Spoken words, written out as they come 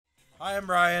Hi, I'm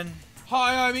Brian.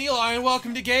 Hi, I'm Eli, and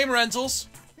welcome to Game Rentals.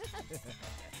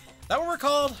 That what we're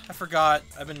called? I forgot.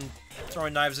 I've been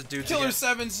throwing knives at dudes Killer again.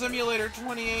 7 Simulator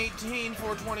 2018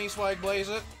 420 swag blaze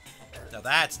it. Now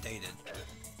that's dated.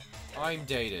 I'm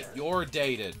dated. You're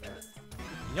dated.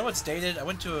 You know what's dated? I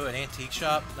went to an antique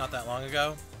shop not that long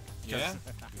ago. Yeah?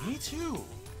 Me too.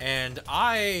 And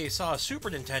I saw a Super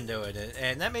Nintendo in it,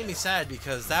 and that made me sad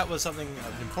because that was something,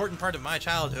 an important part of my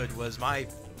childhood was my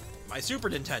Super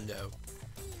Nintendo.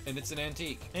 And it's an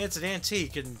antique. And it's an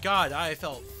antique, and God, I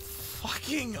felt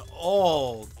fucking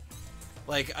old.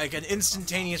 Like an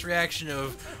instantaneous reaction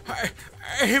of,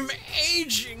 I'm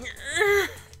aging.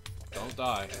 Don't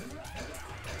die.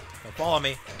 Don't follow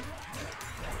me.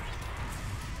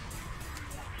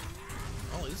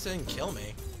 Oh, at least it didn't kill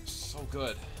me. So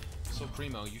good. So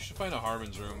primo. You should find a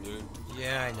Harmon's room, dude.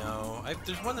 Yeah, I know.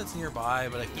 There's one that's nearby,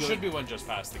 but I feel There should be one just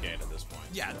past the gate at this point.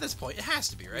 Yeah, at this point, it has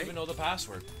to be, I right? even know the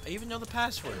password. I even know the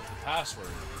password. The password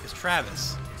It's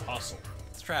Travis. is Hustle.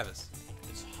 It's Travis.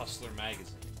 It's Hustler Magazine.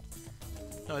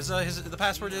 No, the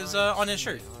password is on his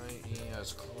shirt.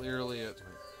 Yes, clearly it.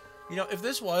 You know, if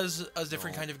this was a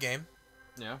different kind of game,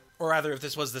 Yeah. or rather, if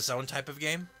this was this own type of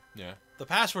game, Yeah. the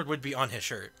password would be on his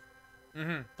shirt.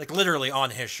 Mm-hmm. Like literally on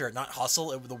his shirt, not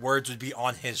hustle. The words would be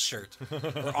on his shirt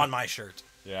or on my shirt.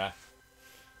 Yeah.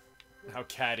 How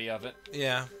catty of it.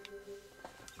 Yeah.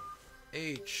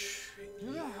 H.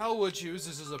 Who the hell would choose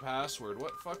this as a password?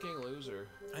 What fucking loser?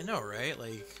 I know, right?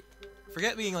 Like,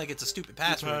 forget being like it's a stupid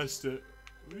password. it.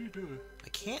 What are you doing? I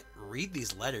can't read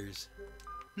these letters.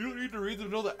 You don't need to read them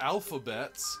to know the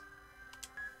alphabets.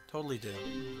 Totally do.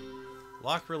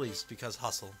 Lock released because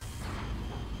hustle.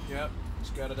 Yep.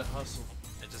 Just gotta hustle.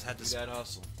 I just had to. Do that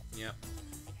hustle. Yeah.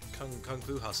 Kung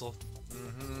Fu Hustle.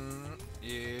 Mm-hmm.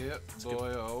 Yep. It's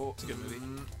Boy, oh. It's a good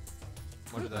movie.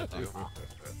 What did that do?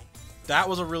 That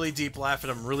was a really deep laugh, and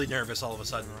I'm really nervous all of a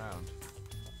sudden. Around.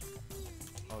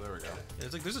 Oh, there we go.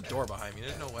 It's like there's a door behind me.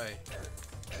 There's no way.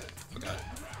 Oh god.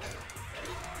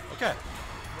 Okay.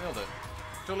 Nailed it.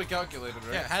 Totally calculated,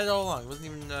 right? Yeah, had it all along. It wasn't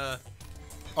even.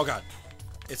 Oh god.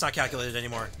 It's not calculated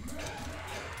anymore.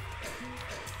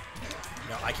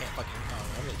 No, I can't fucking. Oh,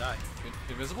 I'm gonna die.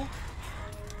 Invisible?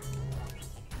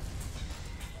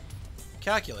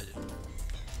 Calculated.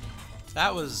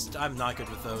 That was. I'm not good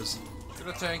with those.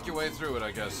 Gonna tank your way through it,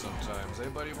 I guess, sometimes. Eh,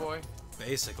 buddy boy?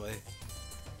 Basically.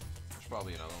 There's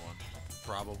probably another one.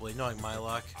 Probably. Knowing my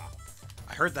luck.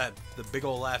 I heard that. The big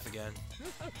ol' laugh again.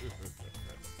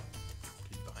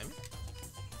 Behind me?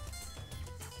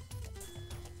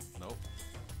 Nope.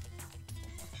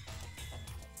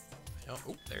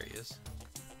 Oh, there he is.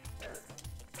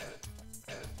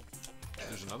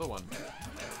 There's another one.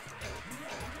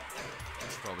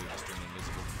 It's probably just been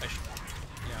invisible.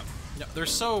 Yeah. No, they're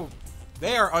so.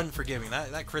 They are unforgiving.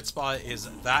 That crit spot is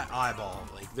that eyeball.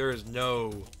 Like, there is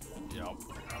no. Yep.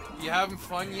 You having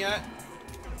fun yet?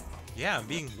 Yeah, I'm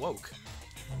being woke.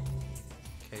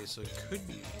 Okay, so it could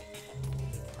be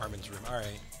Armin's room.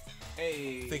 Alright.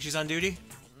 Hey. Think she's on duty?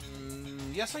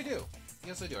 Yes, I do.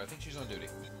 Yes, I do. I think she's on duty.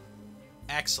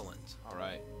 Excellent.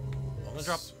 Alright. Well, I'm gonna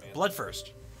drop blood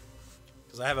first.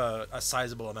 Because I have a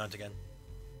sizable amount again.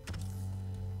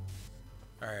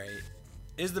 Alright.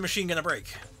 Is the machine gonna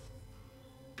break?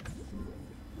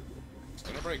 It's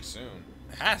gonna break soon.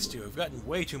 It has to. I've gotten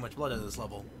way too much blood at this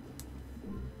level.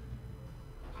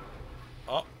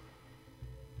 Oh.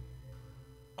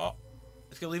 Oh.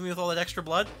 It's gonna leave me with all that extra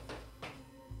blood?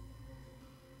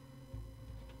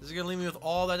 Is it gonna leave me with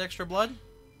all that extra blood?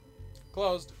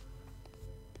 Closed.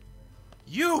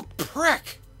 You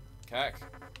prick! Cack.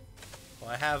 Well,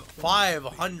 I have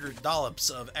 500 dollops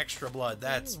of extra blood.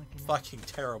 That's fucking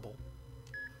terrible.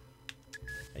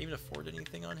 Can I even afford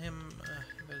anything on him?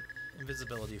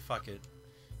 Invisibility, fuck it.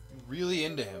 Really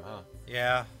into him, huh?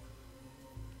 Yeah.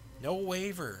 No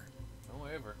waiver. No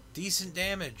waiver. Decent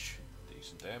damage.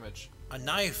 Decent damage. A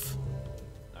knife.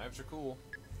 Knives are cool.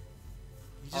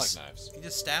 He I like just, knives. He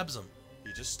just stabs him.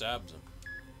 He just stabs him.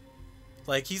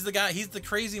 Like, he's the guy, he's the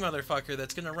crazy motherfucker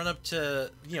that's gonna run up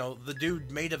to, you know, the dude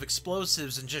made of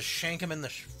explosives and just shank him in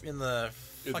the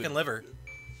fucking liver.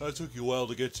 That took you a while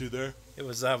to get to there. It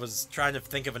was, I was trying to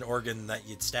think of an organ that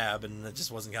you'd stab, and it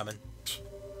just wasn't coming.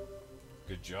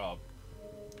 Good job.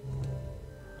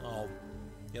 Oh,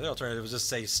 the other alternative was just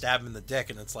say stab him in the dick,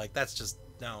 and it's like, that's just,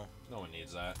 no. No one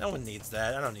needs that. No one needs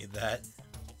that. I don't need that.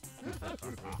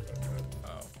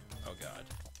 Oh. Oh, God.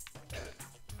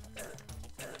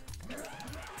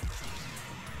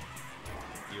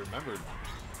 You remembered.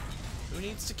 Who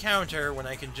needs to counter when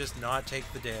I can just not take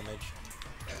the damage?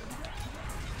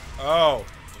 Oh.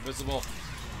 Invisible.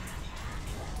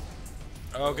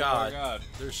 Oh god. Oh god.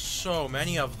 There's so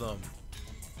many of them.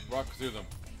 Rock through them.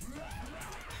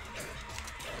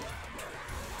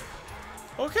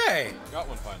 Okay. Got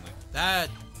one finally.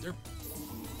 They're...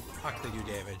 Fuck, they do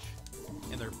damage.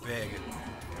 And they're big.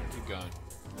 Keep going.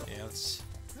 Yeah, let's...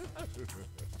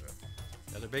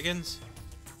 Other biggins?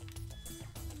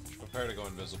 Just prepare to go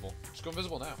invisible. Just go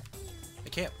invisible now. I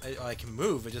can't... I can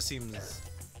move, it just seems...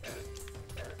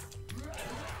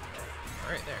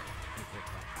 Alright, there.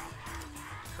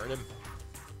 Hurt him.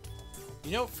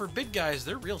 You know, for big guys,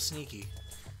 they're real sneaky.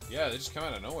 Yeah, they just come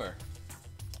out of nowhere.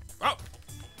 Oh!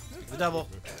 The devil.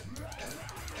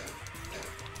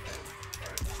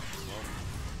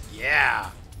 Yeah!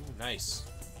 Ooh, nice.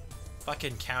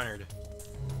 Fucking countered.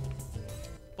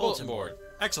 Bulletin board.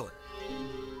 Excellent.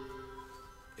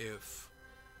 If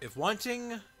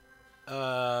wanting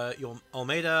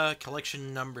Almeida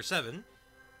collection number 7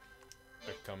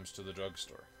 It comes to the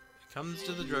drugstore. comes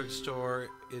to the drugstore,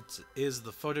 it is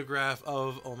the photograph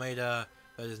of Almeida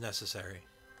that is necessary.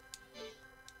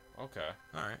 Okay.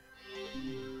 Alright.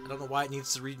 I don't know why it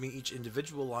needs to read me each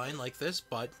individual line like this,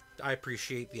 but I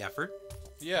appreciate the effort.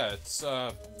 Yeah, it's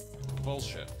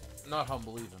bullshit. Not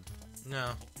humble even.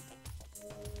 No.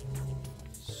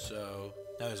 So,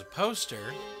 now there's a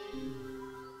poster.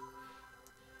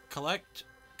 Collect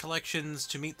collections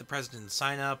to meet the president.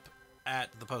 Sign up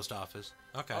at the post office.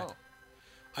 Okay. Oh.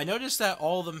 I noticed that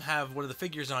all of them have one of the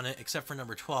figures on it, except for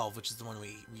number 12, which is the one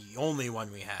we only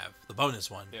one we have, the bonus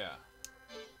one. Yeah.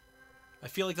 I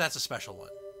feel like that's a special one.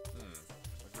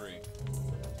 Agree.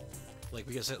 Like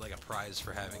we could set like a prize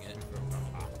for having it.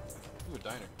 Ooh, a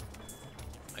diner.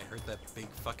 I heard that big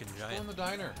fucking Go in giant. the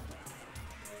diner.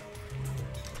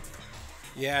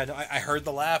 Yeah, no, I heard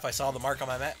the laugh. I saw the mark on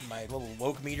my little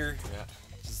woke meter. Yeah.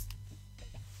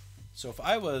 So if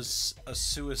I was a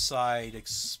suicide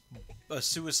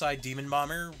demon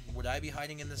bomber, would I be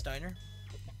hiding in this diner?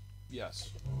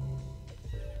 Yes.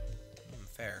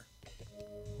 Fair.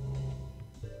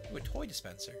 Ooh, a toy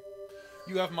dispenser.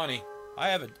 You have money. I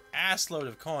have an assload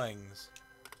of coins.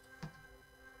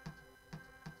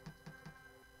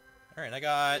 Alright, I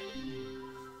got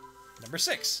number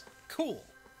 6. Cool.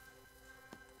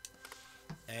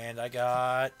 And I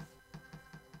got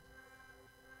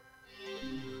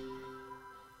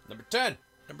Number 10.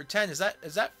 number 10. Is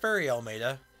that Furry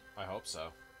Almeida? I hope so.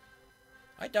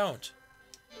 I don't.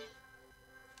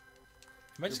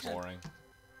 Am I You're just gonna, boring.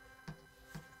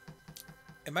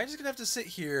 am I just gonna have to sit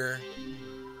here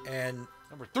and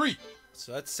Number 3.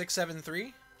 so that's 6, 7,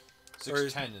 3?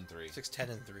 6, 10, and 3. 6, 10,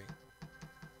 and 3.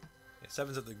 Yeah,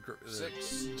 7's at the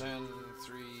 6, 10,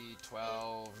 3,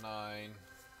 12, 9.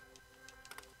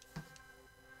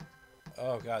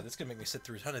 Oh god, this is gonna make me sit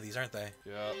through a ton of these, aren't they?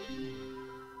 Yep.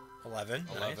 11.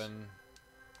 11. Nice.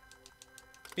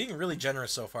 Being really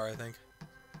generous so far, I think.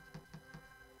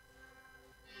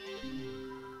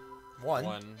 1.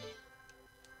 1.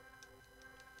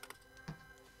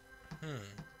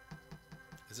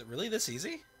 Is it really this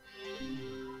easy?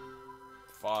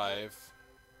 5.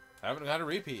 I haven't had a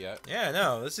repeat yet. Yeah,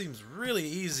 no, this seems really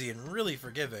easy and really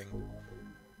forgiving.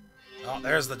 Oh,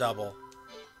 there's the double.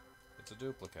 It's a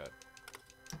duplicate.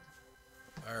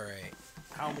 Alright.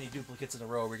 How many duplicates in a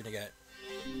row are we gonna get?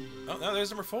 Oh, no,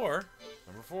 there's number 4.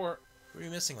 Number 4. What are we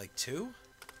missing, like 2?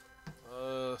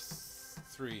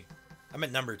 3. I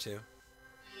meant number 2.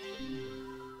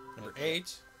 Number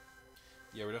 8.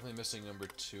 Yeah, we're definitely missing number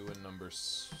 2 and number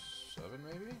 7,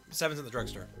 maybe? 7's in the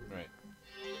drugstore. Right.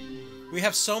 We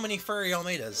have so many furry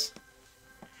Almeidas.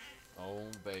 Oh,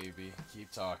 baby.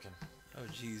 Keep talking. Oh,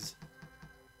 jeez.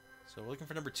 So we're looking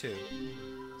for number 2.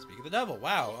 Speak of the devil.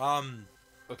 Wow.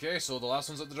 Okay, so the last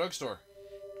one's at the drugstore.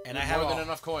 And You I have have more than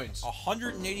enough coins.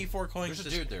 184 coins.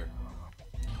 There's a dude there.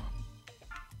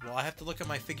 Well, I have to look at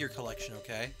my figure collection,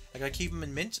 okay? I gotta keep them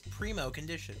in mint primo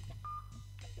condition.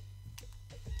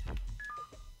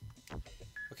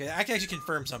 Okay, I can actually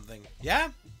confirm something. Yeah?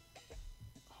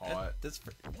 Hot.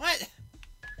 What?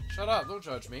 Shut up. Don't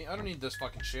judge me. I don't need this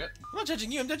fucking shit. I'm not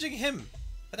judging you, I'm judging him.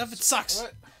 That outfit sucks.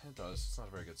 What? It does. It's not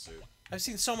a very good suit. I've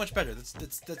seen so much better.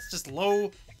 That's just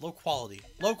low quality.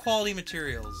 Low quality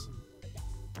materials.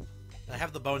 And I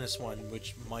have the bonus one,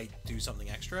 which might do something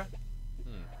extra.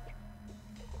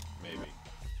 Maybe.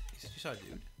 You saw a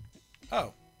dude?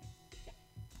 Oh.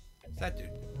 It's that dude.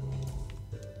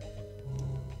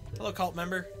 Hello, cult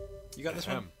member. You got this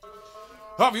one?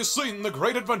 Have you seen the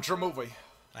Great Adventure movie?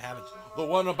 I haven't. The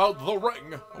one about the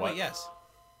ring? Oh, wait, yes.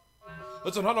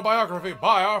 It's an autobiography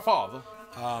by our father.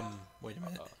 Wait a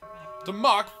minute. To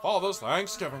mark Father's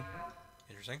Thanksgiving.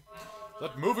 Interesting.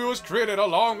 That movie was created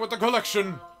along with the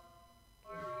collection.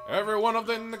 Every one of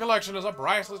them in the collection is a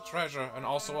priceless treasure and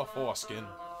also a foreskin.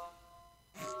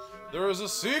 There is a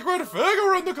secret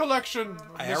figure in the collection.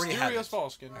 I already have Mysterious it.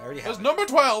 foreskin. I already have It's it. number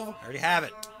 12. I already have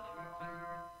it.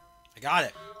 I got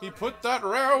it. He put that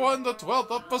rare one, the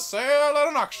 12th, up for sale at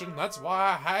an auction. That's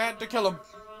why I had to kill him.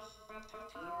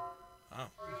 Oh.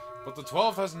 But the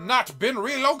 12th has not been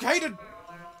relocated.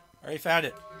 I already found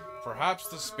it. Perhaps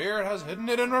the spirit has hidden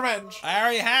it in revenge. I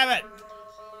already have it.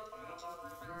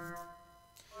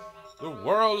 The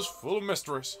world is full of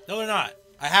mysteries. No, they're not.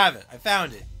 I have it. I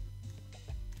found it.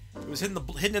 It was hidden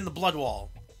in the blood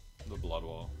wall. The blood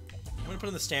wall. I'm gonna put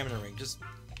in the stamina ring. Just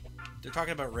they're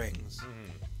talking about rings.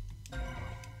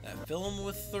 That film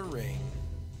with the ring.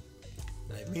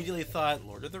 And I immediately thought,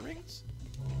 Lord of the Rings?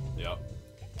 Yep.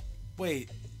 Wait,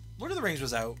 Lord of the Rings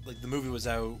was out. Like the movie was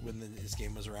out when this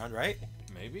game was around, right?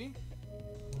 Maybe?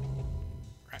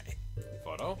 Right.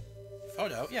 Photo?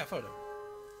 Photo? Yeah, photo.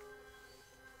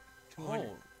 200.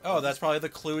 Oh. Oh, that's probably the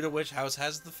clue to which house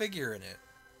has the figure in it.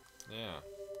 Yeah.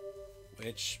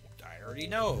 Which I already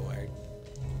know.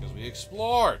 Because we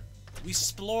explored. We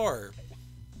explore.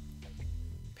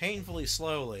 Painfully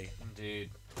slowly. Indeed.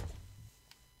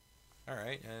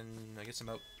 Alright, and I guess I'm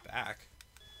out back.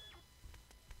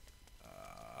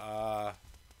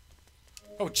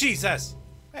 Oh, Jesus!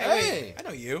 Hey! Wait, I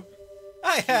know you.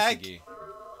 Hi, Heck! Kisigi.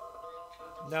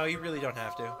 No, you really don't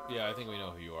have to. Yeah, I think we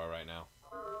know who you are right now.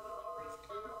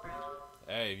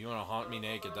 Hey, if you want to haunt me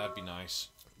naked, that'd be nice.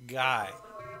 Guy.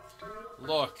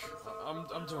 Look,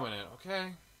 I'm doing it,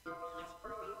 okay?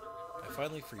 I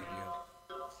finally freed you.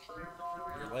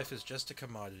 Your life is just a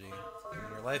commodity. And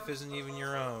your life isn't even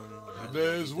your own. You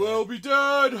May as well be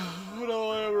dead. What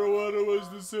all I ever wanted was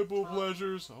the simple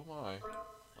pleasures. Oh my.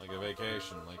 Like a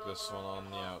vacation, like this one on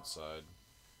the outside.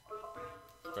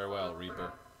 Farewell,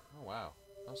 Reaper. Oh wow,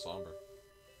 how somber.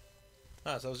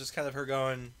 Oh, so it was just kind of her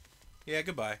going, yeah,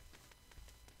 goodbye.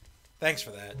 Thanks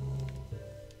for that.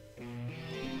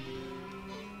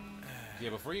 Yeah,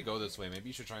 before you go this way, maybe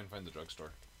you should try and find the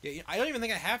drugstore. Yeah, I don't even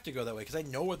think I have to go that way, because I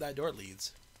know where that door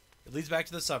leads. It leads back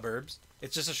to the suburbs.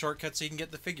 It's just a shortcut so you can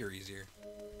get the figure easier.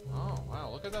 Oh wow,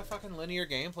 look at that fucking linear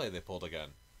gameplay they pulled again.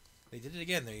 They did it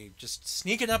again. They just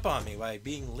sneaking up on me by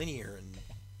being linear and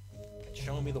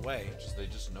showing me the way. They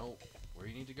just know where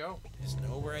you need to go. They just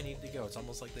know where I need to go. It's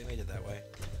almost like they made it that way.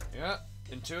 Yeah,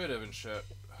 intuitive and shit.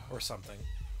 Or something.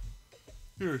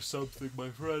 Here's something, my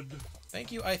friend.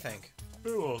 Thank you, I think.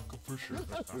 You're welcome, for sure.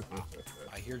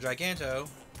 I hear Giganto,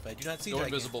 but I do not see Go Giganto.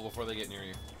 invisible before they get near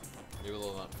you. Maybe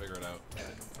they'll not figure it out.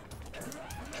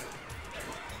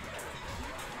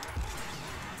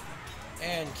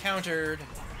 And countered.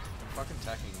 I'm fucking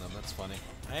teching them, that's funny.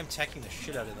 I am teching the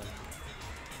shit out of them.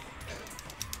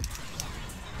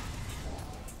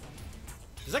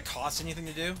 Does that cost anything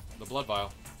to do? The blood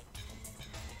vial.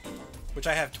 Which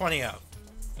I have 20 of.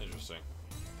 Interesting.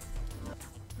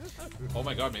 Oh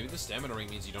my god, maybe the stamina ring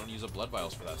means you don't use up blood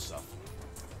vials for that stuff.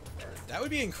 That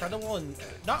would be incredible and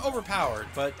not overpowered,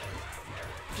 but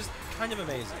just kind of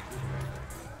amazing.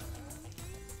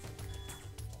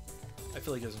 I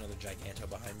feel like there's another Giganto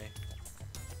behind me.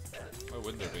 Why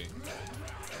wouldn't there be?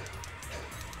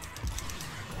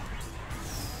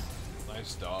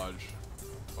 Nice dodge.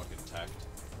 Fucking teched.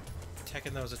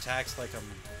 Teching those attacks like I'm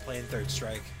playing Third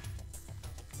Strike.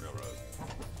 Railroad.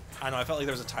 I know, I felt like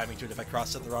there was a timing to it. If I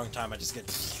crossed it at the wrong time, I'd just get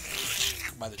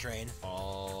by the train.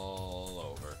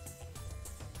 All over.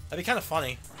 That'd be kind of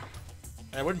funny.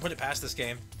 And I wouldn't put it past this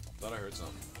game. Thought I heard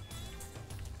something.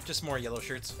 Just more yellow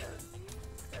shirts.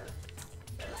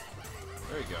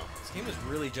 There you go. This game is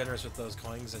really generous with those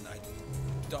coins, and I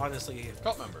honestly...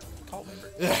 Cult member. Cult member.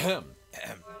 Ahem.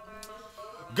 Ahem.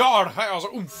 God has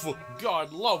oomph.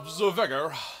 God loves the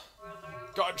vigor.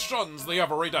 God shuns the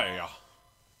everyday.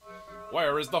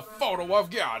 Where is the photo of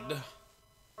God?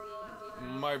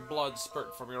 My blood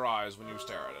spurt from your eyes when you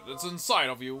stare at it. It's inside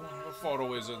of you. The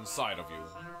photo is inside of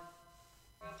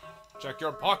you. Check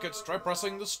your pockets. Try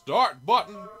pressing the start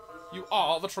button. You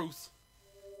are the truth.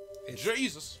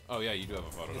 Jesus. Oh yeah, you do have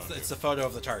a photo. It's the photo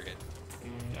of the target.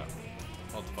 Yeah.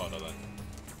 Hold the photo then.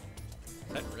 Is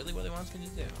that really what he wants me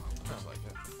to do? Looks like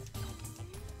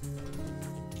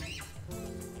it.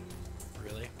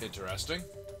 Really? Interesting.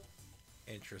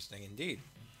 Interesting indeed.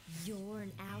 You're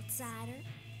an outsider?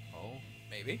 Oh.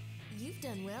 Maybe. You've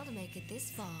done well to make it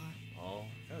this far. Oh.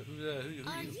 Oh, who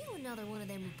Are you? you another one of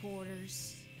them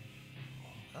reporters?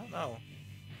 I don't know.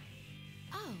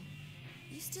 Oh,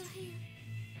 you still here?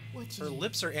 What you Her need?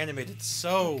 lips are animated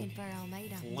so Looking for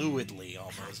Almeida. fluidly,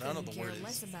 almost. I don't know what the word Care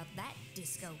less is. about that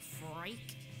disco freak.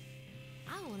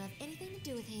 I won't have anything to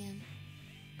do with him.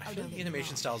 I feel like the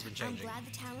animation style's been changing. I'm glad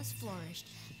the town has flourished,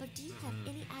 but do you have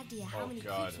any idea how Oh, many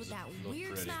God, creeps with does it that look weird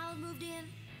pretty. smile have moved in?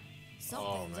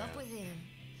 Something's up man. with him.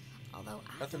 Although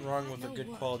I Nothing don't wrong quite with a know good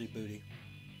what. quality booty.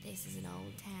 This is an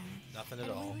old town. Nothing at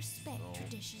and all. we respect No.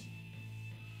 tradition.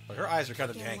 But her eyes are kind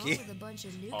of Get along janky. with a bunch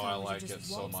of Oh, I newcomers who like just it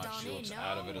so waltzed much. on She in, looks no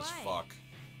out of it as way. fuck.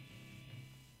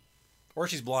 Or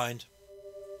she's blind.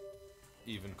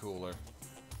 Even cooler.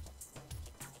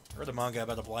 I read a manga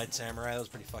about a blind samurai. That was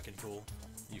pretty fucking cool.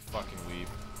 You fucking weeb.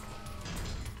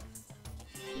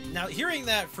 Now, hearing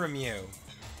that from you,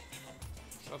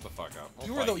 Shut the fuck up. I'll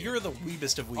you're fight the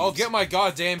weebest of weebs. I'll get my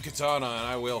goddamn katana and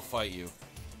I will fight you.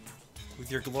 With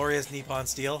your glorious Nippon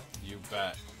steel. You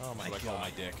bet. Oh my That's what I call God.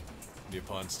 my dick.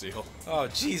 Nippon steel. Oh,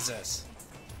 Jesus.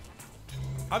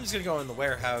 I'm just gonna go in the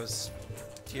warehouse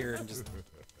here and just...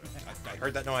 I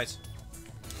heard that noise.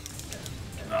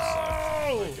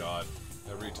 Oh my god.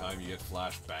 Every time you get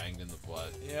flash banged in the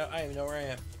butt. Yeah, I even know where I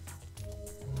am.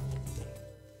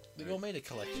 The Omega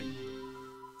collection.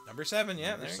 Number 7,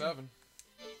 yeah. Number there you 7.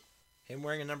 go. Him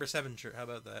wearing a number 7 shirt, how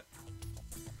about that?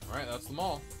 Alright, that's them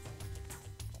all.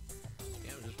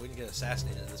 Yeah, I'm just waiting to get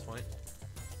assassinated at this point.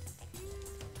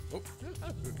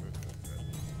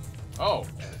 Oh!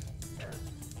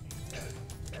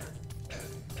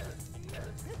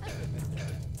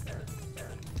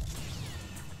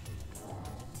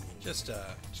 Just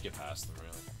Just get past them,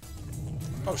 really.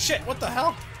 oh shit, what the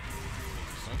hell?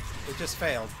 Interesting. It just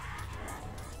failed.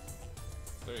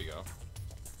 There you go.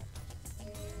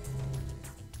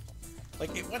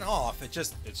 Like, it went off, it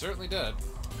just It certainly did.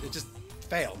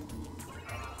 failed.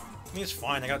 I mean, it's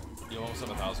fine, I got... You almost have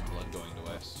 1,000 blood going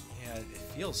to waste. Yeah, it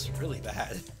feels really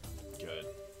bad. Good.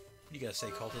 What do you gotta say,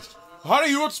 cultist? How do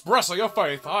you express your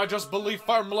faith? I just believe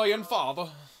firmly in Father.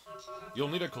 You'll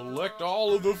need to collect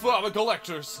all of the Father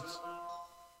collectors.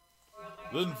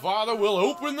 Then Father will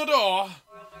open the door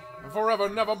and forever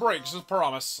never breaks his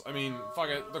promise. I mean, fuck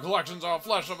it, the collections are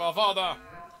flesh of our Father.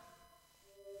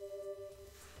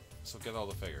 So get all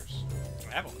the figures.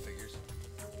 I have all the figures.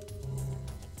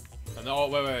 And oh,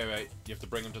 wait. You have to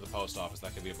bring them to the post office.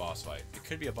 That could be a boss fight. It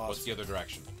could be a boss What's the other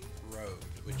direction? road,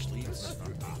 which leads...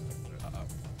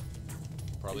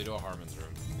 Probably to a Harmon's room.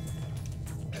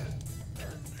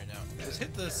 I know. Just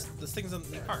hit this things on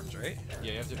the arms, right?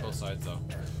 Yeah, you have to hit both sides though.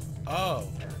 Oh.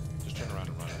 Just turn around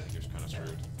and run. I think you're kind of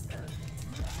screwed. Or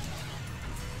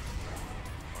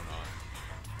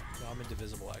not. No, I'm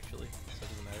indivisible, actually, so it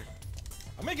doesn't matter.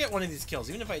 I'm gonna get one of these kills,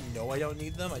 even if I know I don't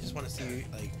need them. I just want to see,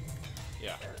 like,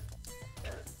 Yeah.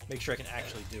 make sure I can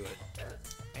actually do it.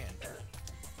 Man.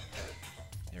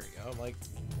 There we go. I'm like...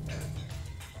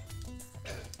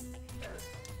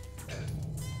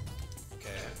 Okay.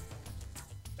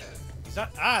 He's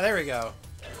not... Ah, there we go.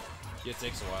 Yeah, it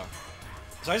takes a while.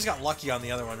 So I just got lucky on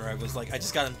the other one where I was like, I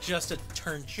just got him just to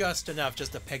turn just enough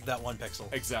just to peg that one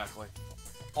pixel. Exactly.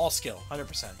 All skill,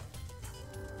 100%.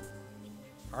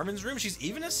 Armin's room, she's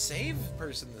even a save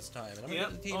person this time. And I'm gonna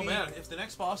get the TV. Oh man, if the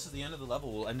next boss is the end of the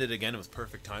level, we'll end it again with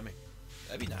perfect timing.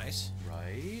 That'd be nice.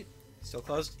 Right? Still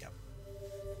closed? Yep.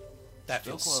 That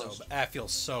Still feels closed. that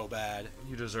feels so bad.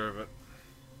 You deserve it.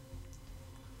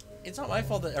 It's not my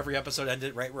fault that every episode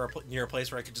ended right where near a place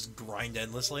where I could just grind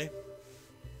endlessly.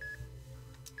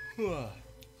 So where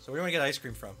do you want to get ice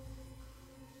cream from?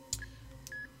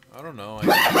 I don't know. You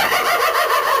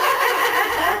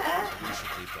should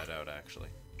keep that out, actually.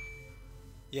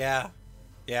 Yeah.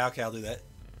 Yeah, okay, I'll do that.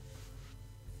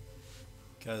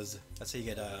 Because that's how you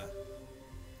get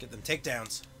them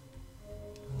takedowns.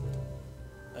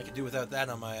 I could do without that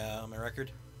on my record.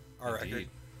 Our record. Indeed.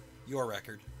 Your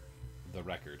record. The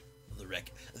record. The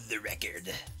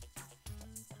record.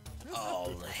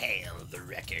 All hail the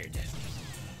record.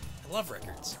 I love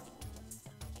records.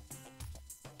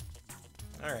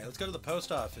 Alright, let's go to the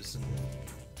post office and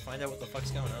find out what the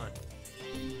fuck's going on.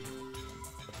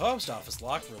 The post office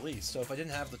locked release, so if I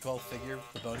didn't have the 12th figure,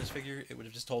 the bonus figure, it would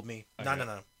have just told me,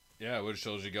 no. Yeah, it would have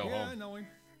told you to go Yeah, I home. know him.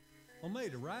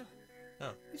 Almeida, right?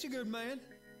 Oh. He's a good man.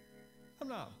 I'm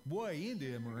not way into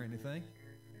him or anything.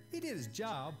 He did his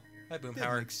job. Hi, Boom Didn't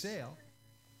Howard. excel.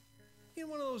 He's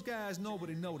one of those guys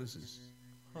nobody notices.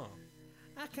 Huh.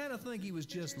 I kind of think he was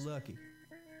just lucky.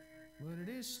 But it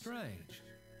is strange.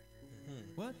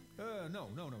 What? No,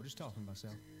 just talking to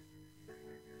myself.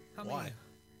 I Why? mean,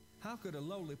 how could a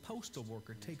lowly postal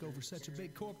worker take over such a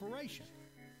big corporation?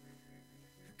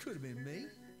 Could have been me.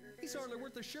 He's hardly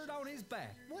worth the shirt on his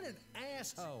back. What an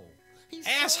asshole. He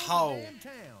Asshole. sold the damn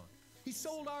town. He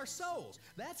sold our souls.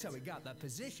 That's how he got that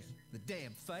position. The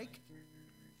damn fake.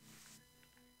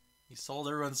 He sold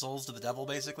everyone's souls to the devil,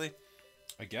 basically?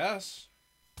 I guess.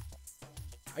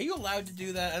 Are you allowed to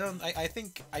do that?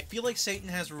 I feel like Satan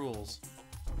has rules.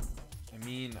 I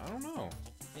mean, I don't know.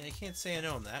 I can't say I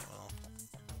know him that well.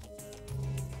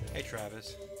 Hey,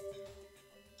 Travis.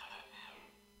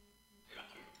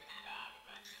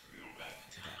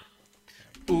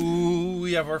 Ooh,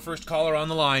 we have our first caller on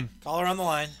the line. Caller on the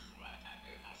line.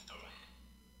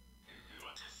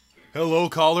 Hello,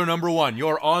 caller number 1.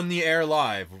 You're on the air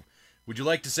live. Would you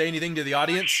like to say anything to the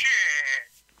audience? Shit.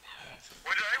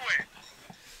 What did I win?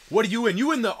 What do you win? You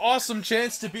win the awesome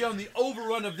chance to be on the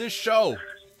overrun of this show.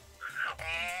 Oh,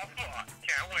 fuck.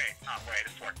 Can't wait. Oh, wait.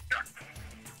 It's working.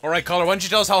 All right, caller, why don't you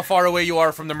tell us how far away you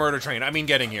are from the murder train? I mean,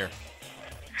 getting here.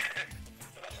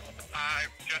 I'm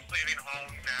just leaving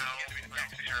home now.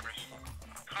 Taxi service.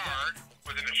 Car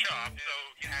was in the shop, so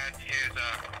he had his,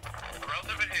 a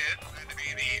relative of his had to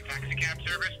be the taxi cab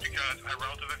service because a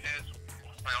relative of his,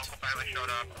 my uncle finally showed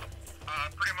up.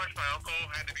 Pretty much my uncle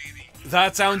had to be the...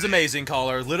 That sounds amazing,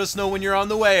 caller. Let us know when you're on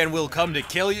the way, and we'll come to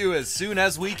kill you as soon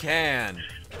as we can.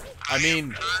 I mean...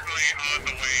 I'm currently on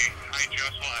the way. I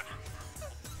just left.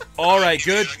 All right,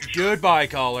 goodbye,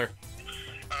 caller.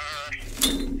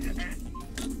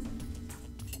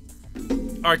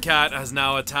 Our cat has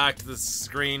now attacked the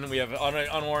screen. We have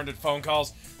unwarranted phone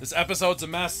calls. This episode's a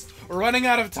mess. We're running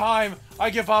out of time. I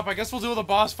give up. I guess we'll do the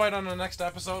boss fight on the next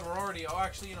episode. We're already... Oh,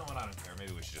 actually, you know what? I don't care.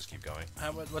 Maybe we should just keep going.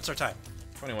 What's our time?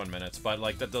 21 minutes, but,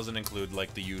 like, that doesn't include,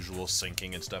 like, the usual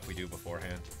syncing and stuff we do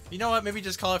beforehand. You know what? Maybe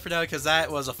just call it for now because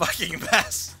that was a fucking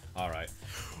mess. All right.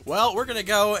 Well, we're gonna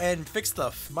go and fix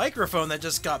the microphone that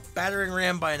just got battering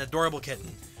rammed by an adorable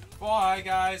kitten. Boy,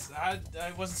 guys, I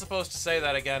wasn't supposed to say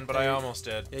that again, but I almost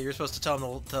did. Yeah, you're supposed to tell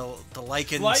them to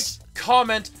like and... Like,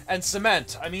 comment, and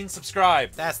cement. I mean,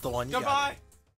 subscribe. That's the one. You got it. Goodbye.